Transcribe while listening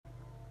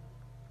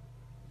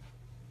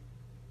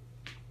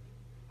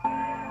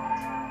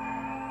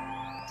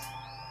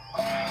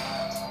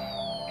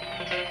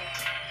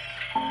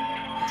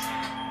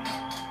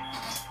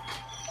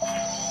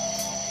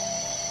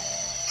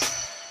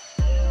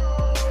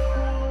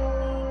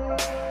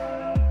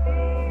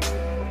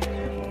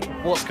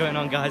What's going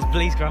on, guys?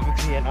 Bleeze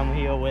Graphics here, and I'm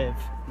here with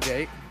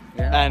Jake.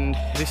 Yeah. And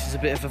this is a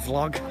bit of a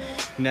vlog.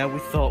 You know, we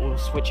thought we'll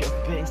switch it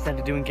up a bit instead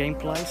of doing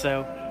gameplay.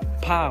 So,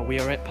 we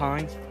are at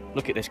Pines.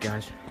 Look at this,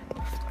 guys.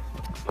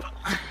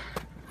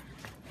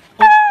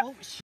 Oh,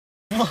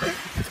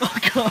 oh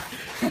god.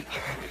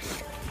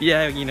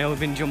 Yeah, you know, we've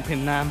been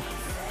jumping them.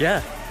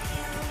 Yeah.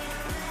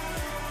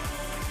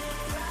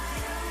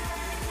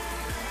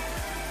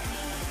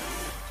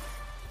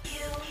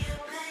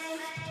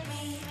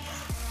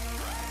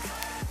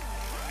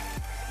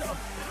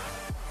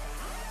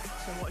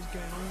 So what is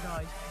going on,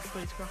 guys?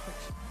 Bleeze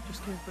Graphics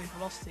just came through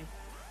Velocity.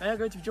 They are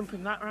going to be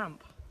jumping that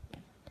ramp.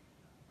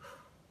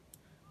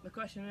 The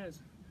question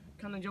is,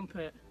 can they jump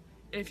it?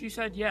 If you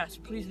said yes,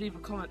 please leave a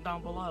comment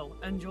down below.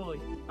 Enjoy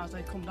as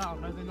they come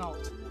down. No, they're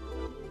not.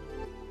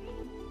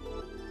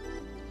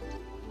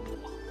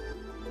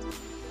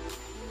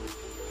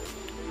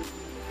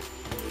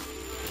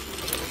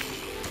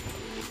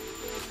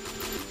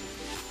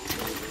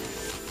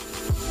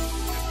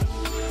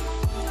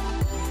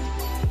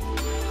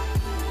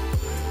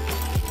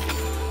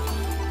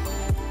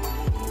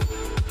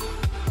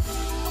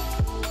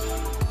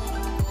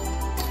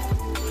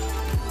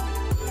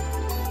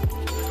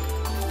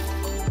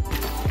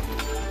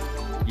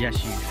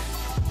 Yes, you.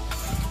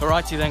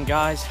 Alrighty then,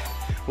 guys.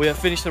 We have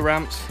finished the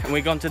ramps and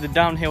we've gone to the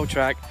downhill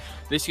track.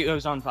 This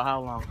goes on for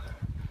how long?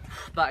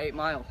 About 8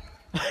 miles.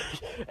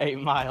 8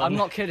 miles. I'm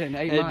not kidding,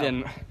 8 It miles.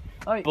 didn't.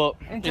 Wait, But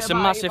it's a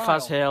massive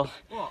ass hill.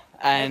 What?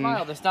 And 8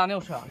 miles, this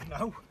downhill track?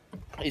 No.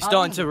 It's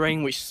starting to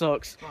rain, which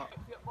sucks.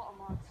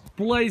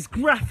 Bleeze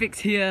Graphics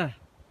here.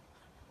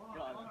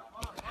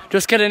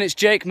 Just kidding, it's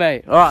Jake,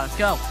 mate. Alright, let's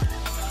go.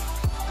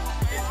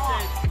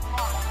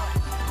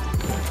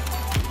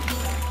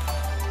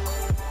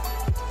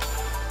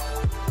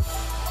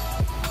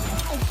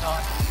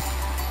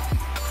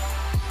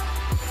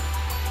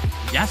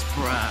 Yes,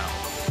 bro.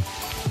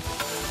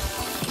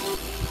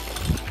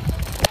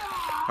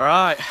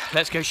 Alright,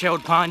 let's go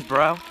Sherwood Pines,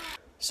 bro.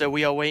 So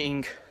we are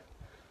waiting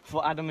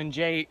for Adam and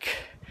Jake,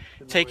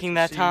 taking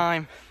their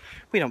time.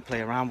 We don't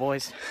play around,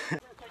 boys.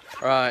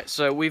 Alright,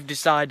 so we've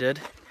decided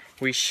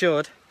we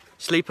should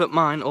sleep at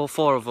mine, all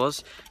 4 of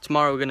us.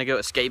 Tomorrow we're going to go to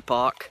a skate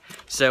park.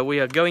 So we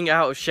are going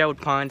out of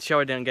Sherwood Pines. Sure,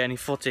 we didn't get any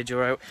footage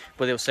or out,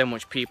 but there was so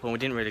much people and we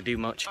didn't really do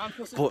much. And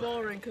plus it's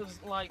boring because,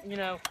 like, you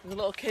know, the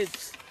little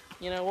kids,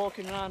 you know,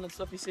 walking around and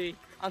stuff, you see.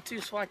 I'm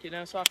too swag, you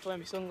know, so I have to wear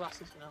my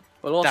sunglasses, you know.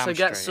 We'll also Damn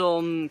get straight.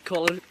 some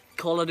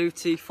Call of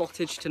Duty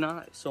footage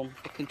tonight. Some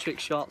fucking trick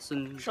shots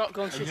and...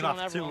 Shotgun And shooting you'll on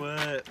have everyone.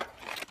 to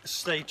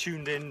stay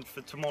tuned in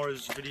for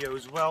tomorrow's video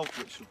as well,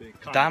 which will be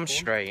kind Damn of fun.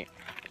 straight.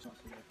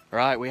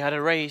 Right, we had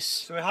a race.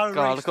 So we had a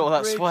God, race look to at all the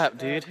that bridge. sweat,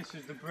 dude. This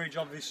is the bridge,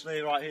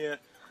 obviously, right here.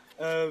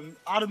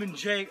 Adam and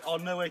Jake are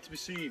nowhere to be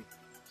seen,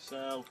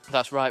 so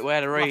That's right, we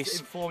had a we'll have to race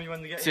inform you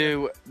when they get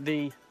here. to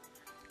the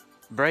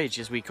bridge,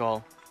 as we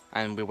call,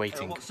 and we're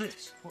waiting. What's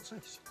this? What's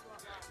this?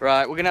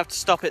 Right, we're gonna have to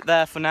stop it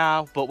there for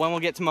now, but when we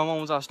get to my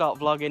mum's I'll start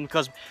vlogging,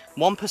 because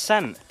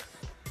 1%.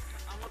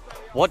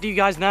 What do you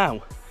guys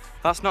know?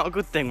 That's not a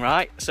good thing,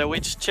 right? So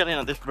we're just chilling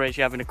at this bridge,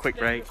 having a quick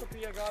break. Guys,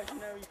 you know,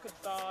 you could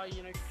die,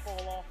 you know, you could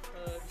fall off.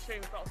 Shame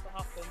if that's to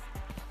happen.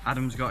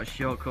 Adam's got a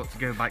shortcut to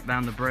go back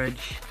down the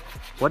bridge.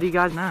 What do you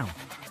guys know?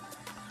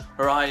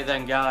 Alright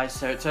then, guys,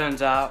 so it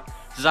turns out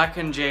Zach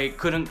and Jake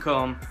couldn't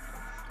come,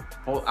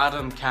 but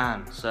Adam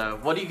can. So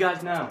what do you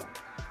guys know?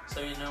 So,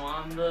 you know,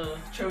 I'm the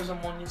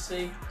chosen one, you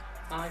see.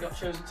 I got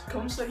chosen to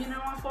come, so, you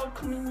know, I thought I'd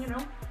come in, you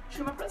know,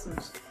 show my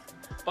presence.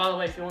 By the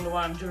way, if you wonder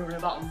why I'm juggling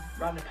about, I'm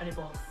riding a penny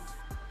ball.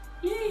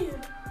 Yeah.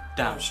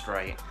 Damn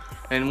straight.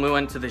 And we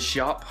went to the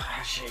shop.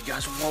 I'll show you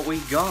guys what we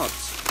got.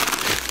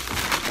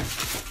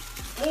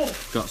 Oh.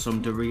 Got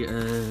some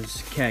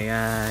Doritos,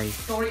 KA,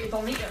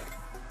 Dorito.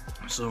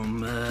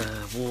 some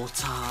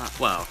water.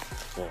 Well,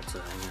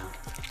 water,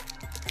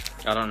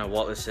 yeah. I don't know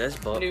what this is,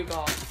 but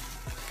Nougat.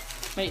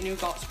 Mate,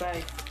 nougat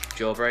spray.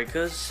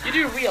 Jawbreakers. You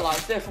do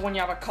realise, therefore, when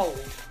you have a cold.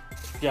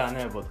 Yeah, I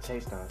know, but it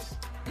tastes nice.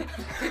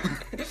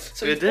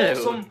 So We you bought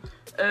do.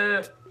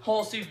 some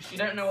horse, you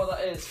don't know what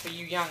that is for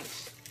you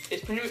Yanks.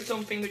 It's pretty much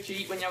something which you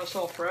eat when you have a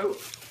sore throat.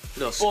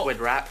 Little squid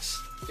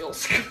rats.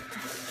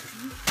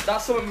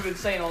 That's something we've been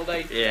saying all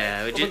day.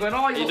 Yeah, we Well, just, they're going,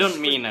 "Oh, you you don't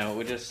little mean no,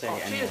 we just say Oh,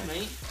 it cheers, anyway.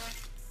 mate.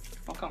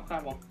 I can't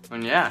have one.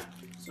 And yeah,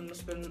 So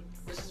this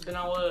has been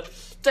our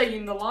day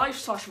in the life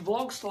 /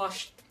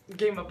 vlog /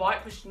 game of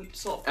bike, which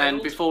sort of and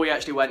failed. before we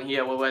actually went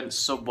here, we went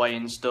Subway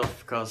and stuff,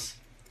 because,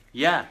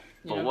 yeah.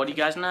 But Yeah. what do you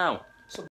guys know?